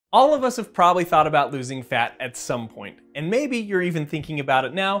All of us have probably thought about losing fat at some point, and maybe you're even thinking about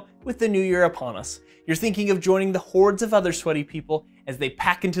it now with the new year upon us. You're thinking of joining the hordes of other sweaty people as they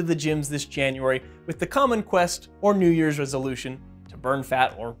pack into the gyms this January with the common quest or New Year's resolution to burn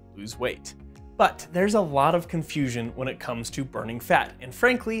fat or lose weight. But there's a lot of confusion when it comes to burning fat, and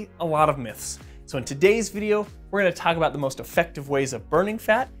frankly, a lot of myths. So in today's video, we're going to talk about the most effective ways of burning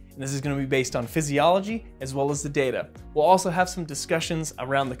fat, and this is going to be based on physiology as well as the data. We'll also have some discussions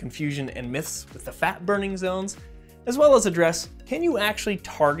around the confusion and myths with the fat burning zones, as well as address, can you actually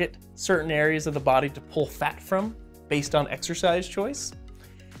target certain areas of the body to pull fat from based on exercise choice?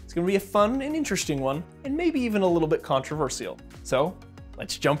 It's going to be a fun and interesting one, and maybe even a little bit controversial. So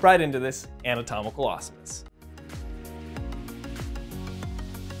let's jump right into this anatomical awesomeness.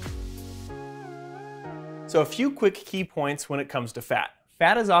 So a few quick key points when it comes to fat.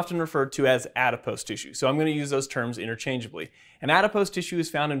 Fat is often referred to as adipose tissue, so I'm going to use those terms interchangeably. And adipose tissue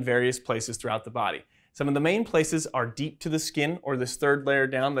is found in various places throughout the body. Some of the main places are deep to the skin, or this third layer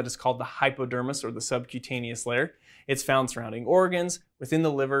down that is called the hypodermis, or the subcutaneous layer. It's found surrounding organs, within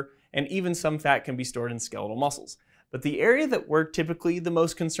the liver, and even some fat can be stored in skeletal muscles. But the area that we're typically the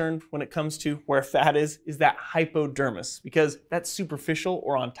most concerned when it comes to where fat is that hypodermis, because that's superficial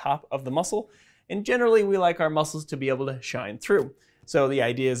or on top of the muscle, and generally we like our muscles to be able to shine through. So the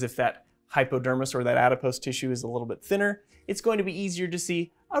idea is if that hypodermis or that adipose tissue is a little bit thinner, it's going to be easier to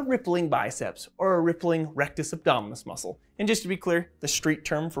see a rippling biceps or a rippling rectus abdominis muscle. And just to be clear, the street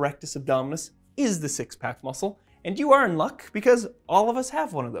term for rectus abdominis is the six-pack muscle, and you are in luck because all of us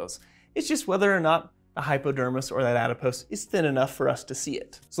have one of those. It's just whether or not the hypodermis or that adipose is thin enough for us to see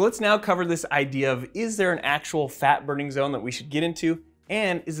it. So let's now cover this idea of, is there an actual fat burning zone that we should get into?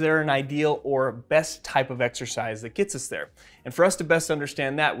 And is there an ideal or best type of exercise that gets us there? And for us to best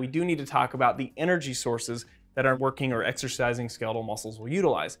understand that, we do need to talk about the energy sources that our working or exercising skeletal muscles will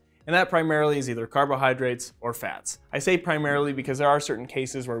utilize. And that primarily is either carbohydrates or fats. I say primarily because there are certain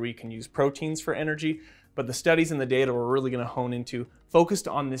cases where we can use proteins for energy, but the studies and the data we're really going to hone into focused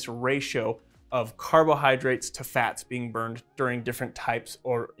on this ratio of carbohydrates to fats being burned during different types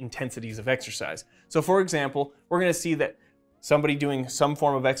or intensities of exercise. So for example, we're going to see that somebody doing some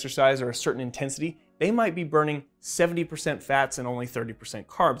form of exercise or a certain intensity, they might be burning 70% fats and only 30%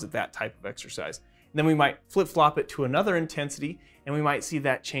 carbs at that type of exercise. And then we might flip-flop it to another intensity, and we might see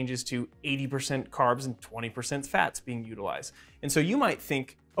that changes to 80% carbs and 20% fats being utilized. And so you might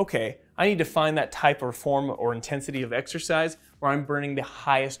think, okay, I need to find that type or form or intensity of exercise where I'm burning the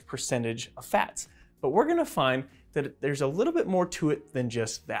highest percentage of fats. But we're gonna find that there's a little bit more to it than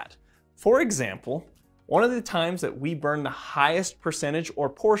just that. For example, one of the times that we burn the highest percentage or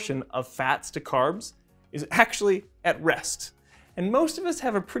portion of fats to carbs is actually at rest. And most of us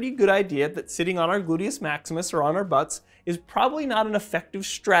have a pretty good idea that sitting on our gluteus maximus or on our butts is probably not an effective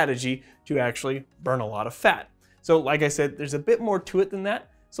strategy to actually burn a lot of fat. So like I said, there's a bit more to it than that.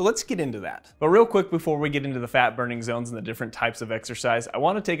 So let's get into that. But real quick before we get into the fat burning zones and the different types of exercise, I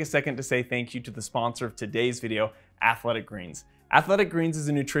want to take a second to say thank you to the sponsor of today's video, Athletic Greens. Athletic Greens is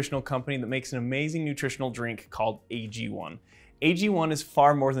a nutritional company that makes an amazing nutritional drink called AG1. AG1 is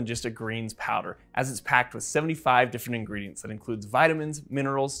far more than just a greens powder, as it's packed with 75 different ingredients that includes vitamins,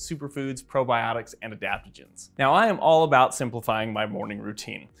 minerals, superfoods, probiotics, and adaptogens. Now, I am all about simplifying my morning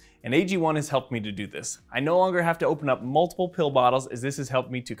routine, and AG1 has helped me to do this. I no longer have to open up multiple pill bottles, as this has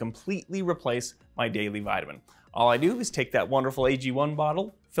helped me to completely replace my daily vitamin. All I do is take that wonderful AG1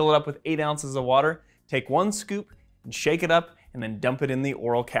 bottle, fill it up with 8 ounces of water, take 1 scoop, and shake it up, and then dump it in the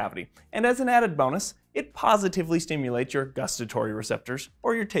oral cavity. And as an added bonus, it positively stimulates your gustatory receptors,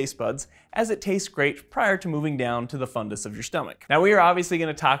 or your taste buds, as it tastes great prior to moving down to the fundus of your stomach. Now, we are obviously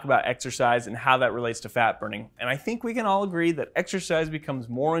going to talk about exercise and how that relates to fat burning, and I think we can all agree that exercise becomes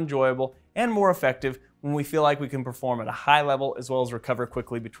more enjoyable and more effective when we feel like we can perform at a high level as well as recover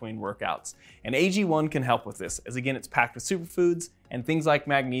quickly between workouts. And AG1 can help with this, as again, it's packed with superfoods and things like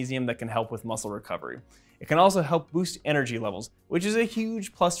magnesium that can help with muscle recovery. It can also help boost energy levels, which is a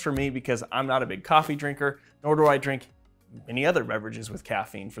huge plus for me because I'm not a big coffee drinker, nor do I drink any other beverages with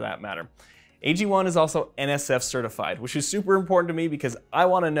caffeine for that matter. AG1 is also NSF certified, which is super important to me because I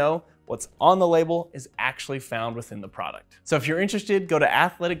want to know what's on the label is actually found within the product. So if you're interested, go to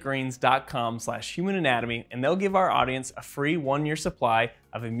athleticgreens.com/humananatomy and they'll give our audience a free 1-year supply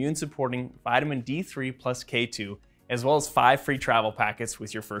of immune supporting vitamin D3 plus K2, as well as 5 free travel packets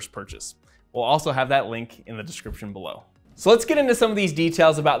with your first purchase. We'll also have that link in the description below. So let's get into some of these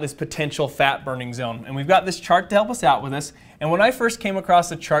details about this potential fat burning zone. And we've got this chart to help us out with this. And when I first came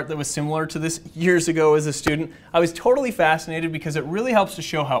across a chart that was similar to this years ago as a student, I was totally fascinated because it really helps to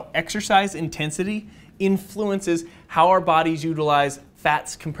show how exercise intensity influences how our bodies utilize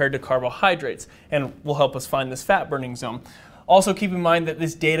fats compared to carbohydrates, and will help us find this fat burning zone. Also keep in mind that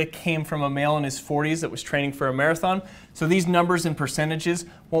this data came from a male in his 40s that was training for a marathon, so these numbers and percentages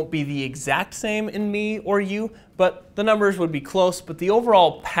won't be the exact same in me or you, but the numbers would be close. But the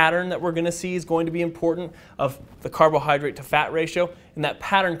overall pattern that we're going to see is going to be important of the carbohydrate to fat ratio, and that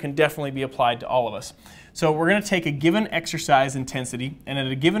pattern can definitely be applied to all of us. So we're going to take a given exercise intensity, and at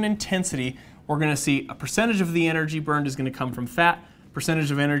a given intensity we're going to see a percentage of the energy burned is going to come from fat,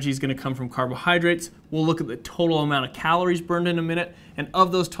 percentage of energy is going to come from carbohydrates. We'll look at the total amount of calories burned in a minute, and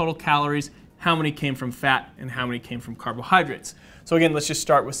of those total calories, how many came from fat and how many came from carbohydrates. So again, let's just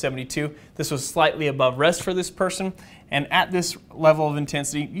start with 72. This was slightly above rest for this person, and at this level of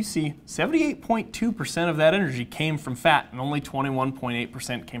intensity, you see 78.2% of that energy came from fat and only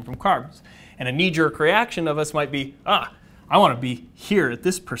 21.8% came from carbs. And a knee-jerk reaction of us might be, I want to be here at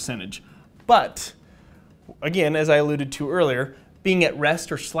this percentage. But again, as I alluded to earlier, being at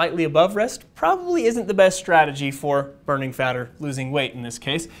rest or slightly above rest probably isn't the best strategy for burning fat or losing weight in this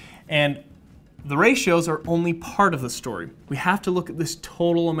case. And the ratios are only part of the story. We have to look at this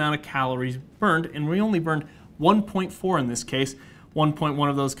total amount of calories burned, and we only burned 1.4 in this case, 1.1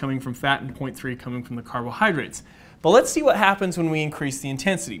 of those coming from fat and 0.3 coming from the carbohydrates. But let's see what happens when we increase the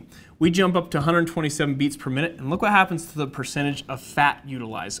intensity. We jump up to 127 beats per minute, and look what happens to the percentage of fat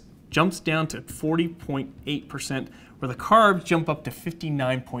utilized. Jumps down to 40.8%, where the carbs jump up to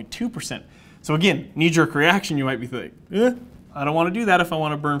 59.2%. So again, knee-jerk reaction, you might be thinking, I don't want to do that if I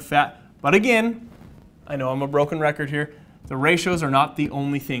want to burn fat. But again, I know I'm a broken record here. The ratios are not the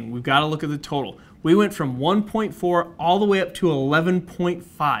only thing. We've got to look at the total. We went from 1.4 all the way up to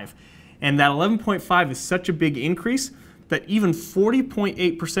 11.5. And that 11.5 is such a big increase that even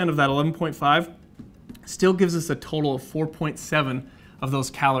 40.8% of that 11.5 still gives us a total of 4.7 of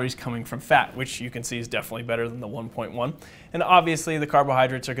those calories coming from fat, which you can see is definitely better than the 1.1. And obviously the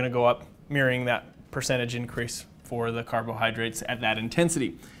carbohydrates are going to go up, mirroring that percentage increase for the carbohydrates at that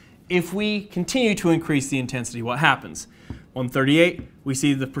intensity. If we continue to increase the intensity, what happens? 138, we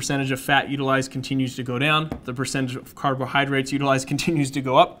see the percentage of fat utilized continues to go down, the percentage of carbohydrates utilized continues to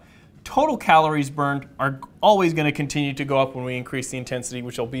go up. Total calories burned are always going to continue to go up when we increase the intensity,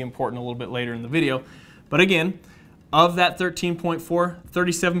 which will be important a little bit later in the video. But again, of that 13.4,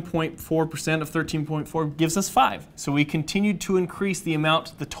 37.4% of 13.4 gives us 5. So we continued to increase the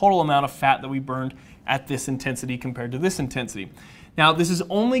total amount of fat that we burned at this intensity compared to this intensity. Now, this is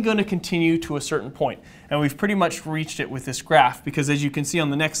only going to continue to a certain point, and we've pretty much reached it with this graph, because as you can see on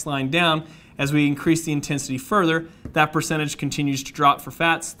the next line down, as we increase the intensity further, that percentage continues to drop for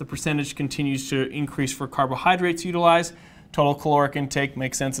fats, the percentage continues to increase for carbohydrates utilized, total caloric intake,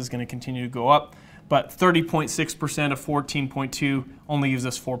 makes sense, is going to continue to go up. But 30.6% of 14.2 only gives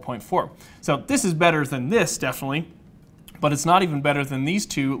us 4.4. So this is better than this, definitely, but it's not even better than these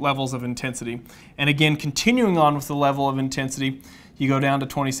two levels of intensity. And again, continuing on with the level of intensity, you go down to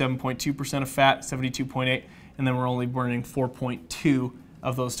 27.2% of fat, 72.8, and then we're only burning 4.2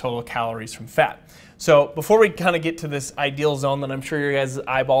 of those total calories from fat. So before we kind of get to this ideal zone that I'm sure your guys'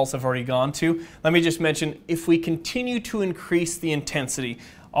 eyeballs have already gone to, let me just mention, if we continue to increase the intensity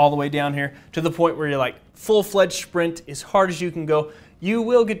all the way down here to the point where you're like full-fledged sprint as hard as you can go, you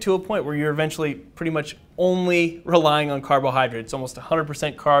will get to a point where you're eventually pretty much only relying on carbohydrates, almost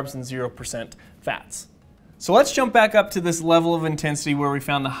 100% carbs and 0% fats. So let's jump back up to this level of intensity where we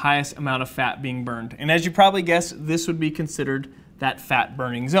found the highest amount of fat being burned. And as you probably guessed, this would be considered that fat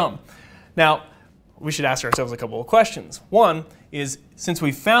burning zone. Now, we should ask ourselves a couple of questions. One is, since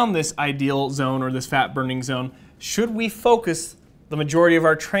we found this ideal zone or this fat burning zone, should we focus the majority of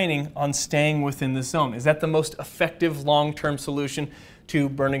our training on staying within this zone? Is that the most effective long-term solution to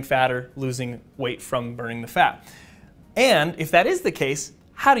burning fat or losing weight from burning the fat? And if that is the case,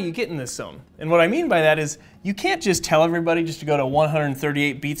 how do you get in this zone? And what I mean by that is, you can't just tell everybody just to go to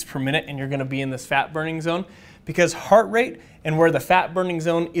 138 beats per minute and you're going to be in this fat burning zone, because heart rate and where the fat burning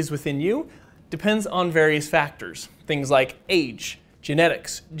zone is within you depends on various factors. Things like age,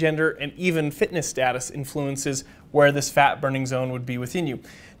 genetics, gender, and even fitness status influences where this fat burning zone would be within you.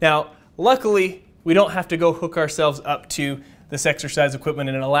 Now, luckily, we don't have to go hook ourselves up to this exercise equipment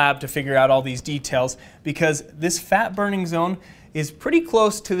in a lab to figure out all these details, because this fat burning zone is pretty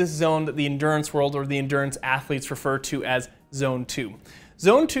close to this zone that the endurance world or the endurance athletes refer to as zone 2.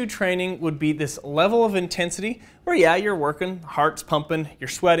 Zone 2 training would be this level of intensity where, yeah, you're working, heart's pumping, you're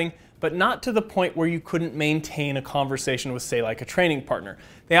sweating, but not to the point where you couldn't maintain a conversation with, say, like a training partner.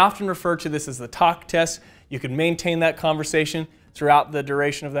 They often refer to this as the talk test. You can maintain that conversation, throughout the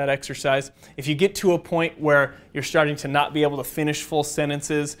duration of that exercise. If you get to a point where you're starting to not be able to finish full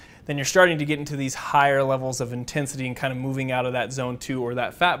sentences, then you're starting to get into these higher levels of intensity and kind of moving out of that zone 2 or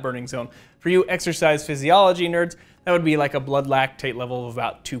that fat burning zone. For you exercise physiology nerds, that would be like a blood lactate level of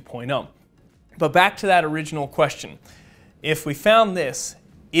about 2.0. But back to that original question. If we found this,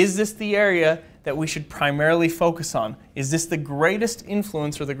 is this the area that we should primarily focus on? Is this the greatest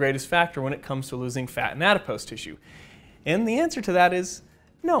influence or the greatest factor when it comes to losing fat and adipose tissue? And the answer to that is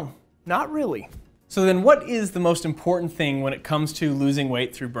no, not really. So then what is the most important thing when it comes to losing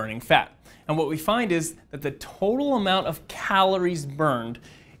weight through burning fat? And what we find is that the total amount of calories burned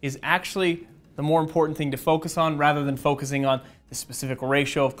is actually the more important thing to focus on rather than focusing on the specific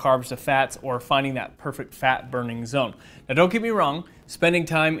ratio of carbs to fats or finding that perfect fat burning zone. Now don't get me wrong, spending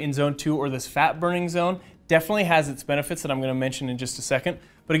time in zone 2 or this fat burning zone definitely has its benefits that I'm going to mention in just a second.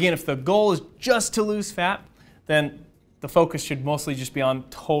 But again, if the goal is just to lose fat, then the focus should mostly just be on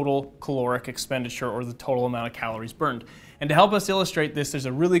total caloric expenditure or the total amount of calories burned. And to help us illustrate this, there's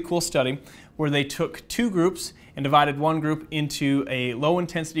a really cool study where they took 2 groups and divided one group into a low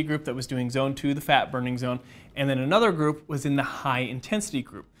intensity group that was doing zone 2, the fat burning zone, and then another group was in the high intensity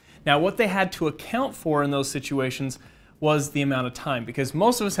group. Now what they had to account for in those situations was the amount of time, because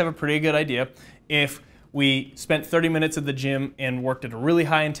most of us have a pretty good idea if we spent 30 minutes at the gym and worked at a really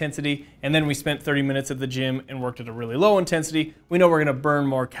high intensity, and then we spent 30 minutes at the gym and worked at a really low intensity, we know we're going to burn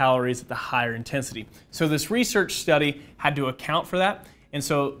more calories at the higher intensity. So this research study had to account for that. And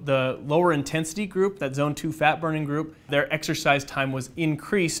so the lower intensity group, that zone 2 fat burning group, their exercise time was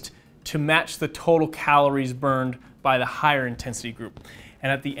increased to match the total calories burned by the higher intensity group.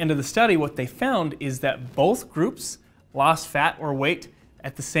 And at the end of the study, what they found is that both groups lost fat or weight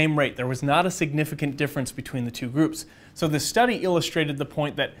at the same rate. There was not a significant difference between the 2 groups. So the study illustrated the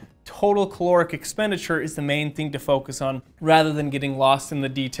point that total caloric expenditure is the main thing to focus on rather than getting lost in the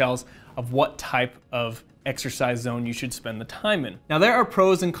details of what type of exercise zone you should spend the time in. Now there are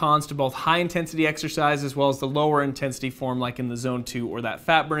pros and cons to both high intensity exercise as well as the lower intensity form like in the zone 2 or that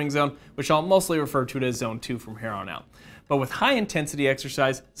fat burning zone, which I'll mostly refer to it as zone 2 from here on out. But with high intensity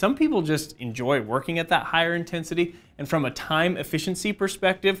exercise, some people just enjoy working at that higher intensity, and from a time efficiency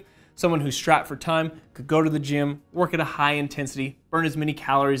perspective, someone who's strapped for time could go to the gym, work at a high intensity, burn as many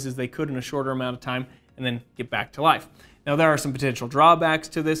calories as they could in a shorter amount of time, and then get back to life. Now there are some potential drawbacks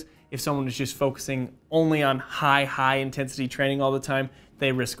to this. If someone is just focusing only on high intensity training all the time,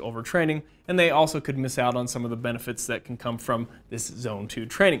 they risk overtraining, and they also could miss out on some of the benefits that can come from this zone 2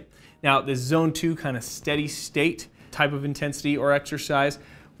 training. Now this zone 2 kind of steady state type of intensity or exercise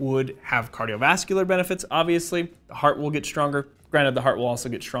would have cardiovascular benefits, obviously. The heart will get stronger. Granted, the heart will also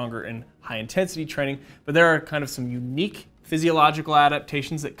get stronger in high intensity training, but there are kind of some unique physiological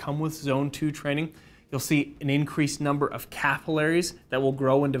adaptations that come with zone 2 training. You'll see an increased number of capillaries that will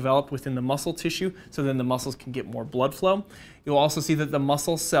grow and develop within the muscle tissue, so then the muscles can get more blood flow. You'll also see that the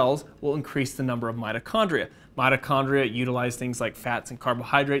muscle cells will increase the number of mitochondria. Mitochondria utilize things like fats and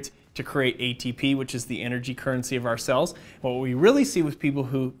carbohydrates to create ATP, which is the energy currency of our cells. What we really see with people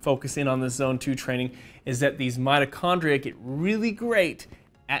who focus in on this zone 2 training is that these mitochondria get really great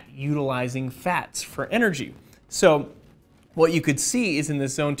at utilizing fats for energy. So what you could see is in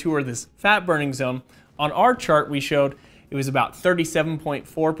this zone 2 or this fat burning zone, on our chart we showed it was about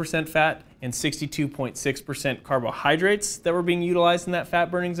 37.4% fat and 62.6% carbohydrates that were being utilized in that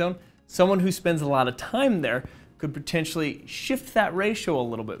fat burning zone. Someone who spends a lot of time there could potentially shift that ratio a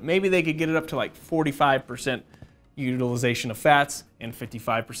little bit. Maybe they could get it up to like 45% utilization of fats and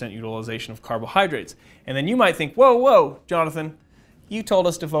 55% utilization of carbohydrates. And then you might think, whoa, Jonathan, you told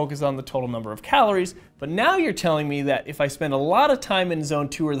us to focus on the total number of calories, but now you're telling me that if I spend a lot of time in zone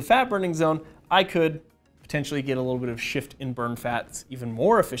 2 or the fat burning zone, I could potentially get a little bit of shift in burn fats even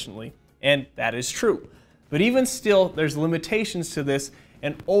more efficiently. And that is true. But even still, there's limitations to this.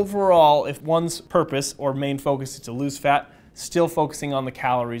 And overall, if one's purpose or main focus is to lose fat, still focusing on the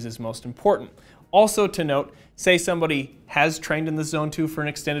calories is most important. Also to note, say somebody has trained in the zone 2 for an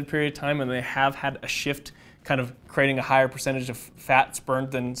extended period of time and they have had a shift kind of creating a higher percentage of fats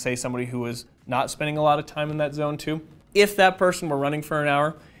burned than say somebody who is not spending a lot of time in that zone 2. If that person were running for an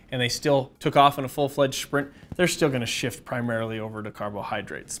hour and they still took off in a full-fledged sprint, they're still going to shift primarily over to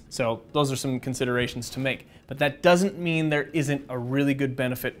carbohydrates. So those are some considerations to make. But that doesn't mean there isn't a really good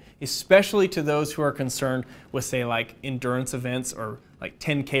benefit, especially to those who are concerned with, say, like endurance events or like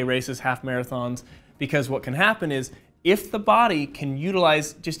 10K races, half marathons, because what can happen is if the body can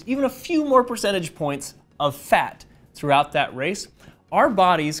utilize just even a few more percentage points of fat throughout that race, our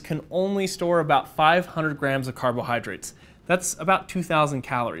bodies can only store about 500 grams of carbohydrates. That's about 2,000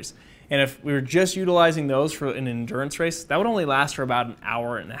 calories. And if we were just utilizing those for an endurance race, that would only last for about an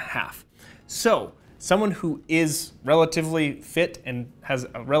hour and a half. So someone who is relatively fit and has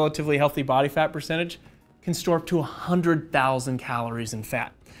a relatively healthy body fat percentage can store up to 100,000 calories in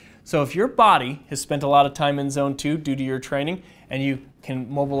fat. So if your body has spent a lot of time in zone 2 due to your training, and you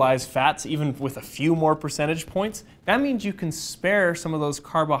can mobilize fats even with a few more percentage points, that means you can spare some of those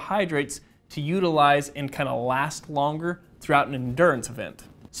carbohydrates to utilize and kind of last longer throughout an endurance event.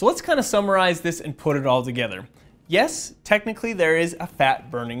 So let's kind of summarize this and put it all together. Yes, technically there is a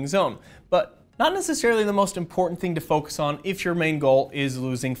fat burning zone, but not necessarily the most important thing to focus on if your main goal is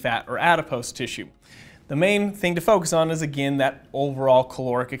losing fat or adipose tissue. The main thing to focus on is, again, that overall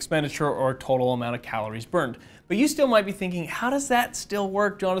caloric expenditure or total amount of calories burned. But you still might be thinking, how does that still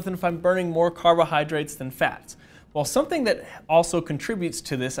work, Jonathan, if I'm burning more carbohydrates than fats? Well, something that also contributes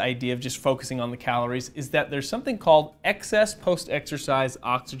to this idea of just focusing on the calories is that there's something called excess post-exercise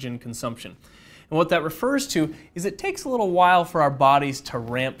oxygen consumption. And what that refers to is it takes a little while for our bodies to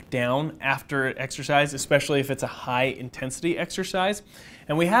ramp down after exercise, especially if it's a high intensity exercise.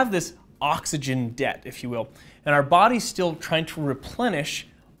 And we have this oxygen debt, if you will. And our body's still trying to replenish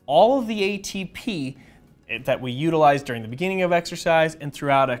all of the ATP that we utilize during the beginning of exercise and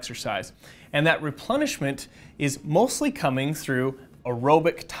throughout exercise. And that replenishment is mostly coming through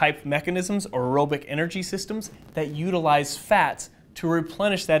aerobic type mechanisms or aerobic energy systems that utilize fats to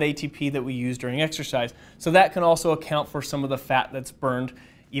replenish that ATP that we use during exercise. So that can also account for some of the fat that's burned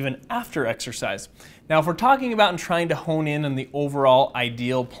even after exercise. Now, if we're talking about and trying to hone in on the overall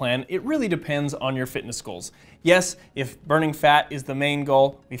ideal plan, it really depends on your fitness goals. Yes, if burning fat is the main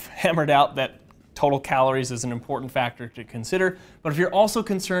goal, we've hammered out that total calories is an important factor to consider. But if you're also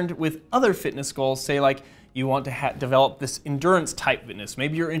concerned with other fitness goals, say like you want to develop this endurance type fitness,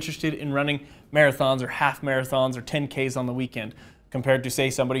 maybe you're interested in running marathons or half marathons or 10Ks on the weekend, compared to, say,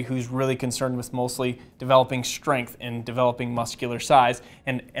 somebody who's really concerned with mostly developing strength and developing muscular size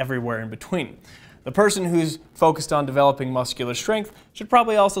and everywhere in between. The person who's focused on developing muscular strength should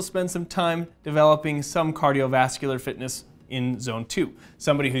probably also spend some time developing some cardiovascular fitness in zone 2.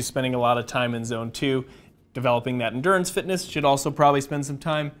 Somebody who's spending a lot of time in zone 2 developing that endurance fitness should also probably spend some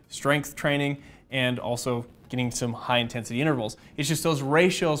time strength training and also getting some high intensity intervals. It's just those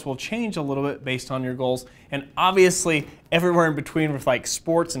ratios will change a little bit based on your goals. And obviously everywhere in between with like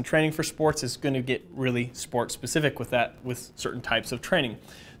sports and training for sports is going to get really sport specific with that, with certain types of training.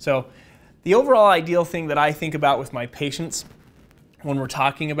 So the overall ideal thing that I think about with my patients when we're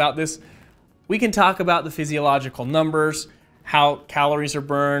talking about this, we can talk about the physiological numbers, how calories are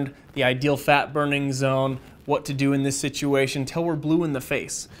burned, the ideal fat burning zone, what to do in this situation till we're blue in the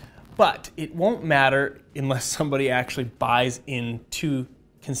face. But it won't matter unless somebody actually buys into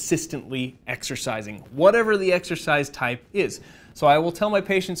consistently exercising, whatever the exercise type is. So I will tell my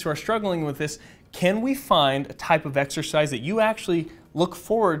patients who are struggling with this, can we find a type of exercise that you actually look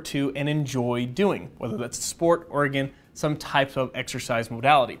forward to and enjoy doing, whether that's sport or, again, some type of exercise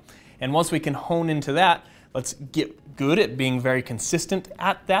modality. And once we can hone into that, let's get good at being very consistent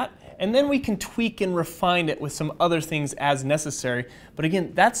at that. And then we can tweak and refine it with some other things as necessary. But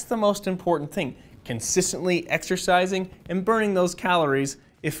again, that's the most important thing. Consistently exercising and burning those calories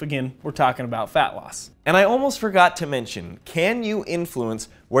if, again, we're talking about fat loss. And I almost forgot to mention, can you influence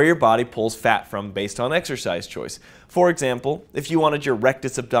where your body pulls fat from based on exercise choice? For example, if you wanted your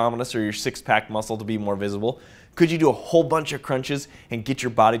rectus abdominis or your six-pack muscle to be more visible, could you do a whole bunch of crunches and get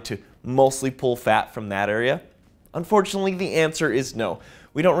your body to mostly pull fat from that area? Unfortunately, the answer is no.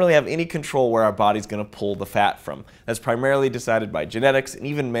 We don't really have any control where our body's going to pull the fat from. That's primarily decided by genetics, and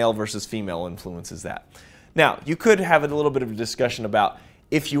even male versus female influences that. Now, you could have a little bit of a discussion about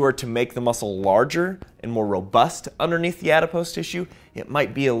if you were to make the muscle larger and more robust underneath the adipose tissue, it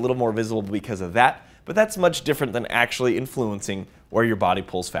might be a little more visible because of that, but that's much different than actually influencing where your body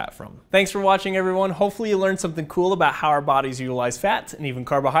pulls fat from. Thanks for watching, everyone. Hopefully you learned something cool about how our bodies utilize fats and even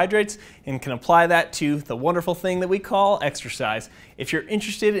carbohydrates and can apply that to the wonderful thing that we call exercise. If you're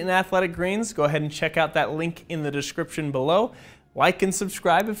interested in Athletic Greens, go ahead and check out that link in the description below. Like and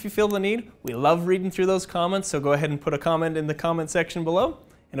subscribe if you feel the need. We love reading through those comments, so go ahead and put a comment in the comment section below.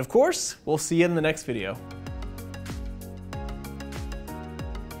 And of course, we'll see you in the next video.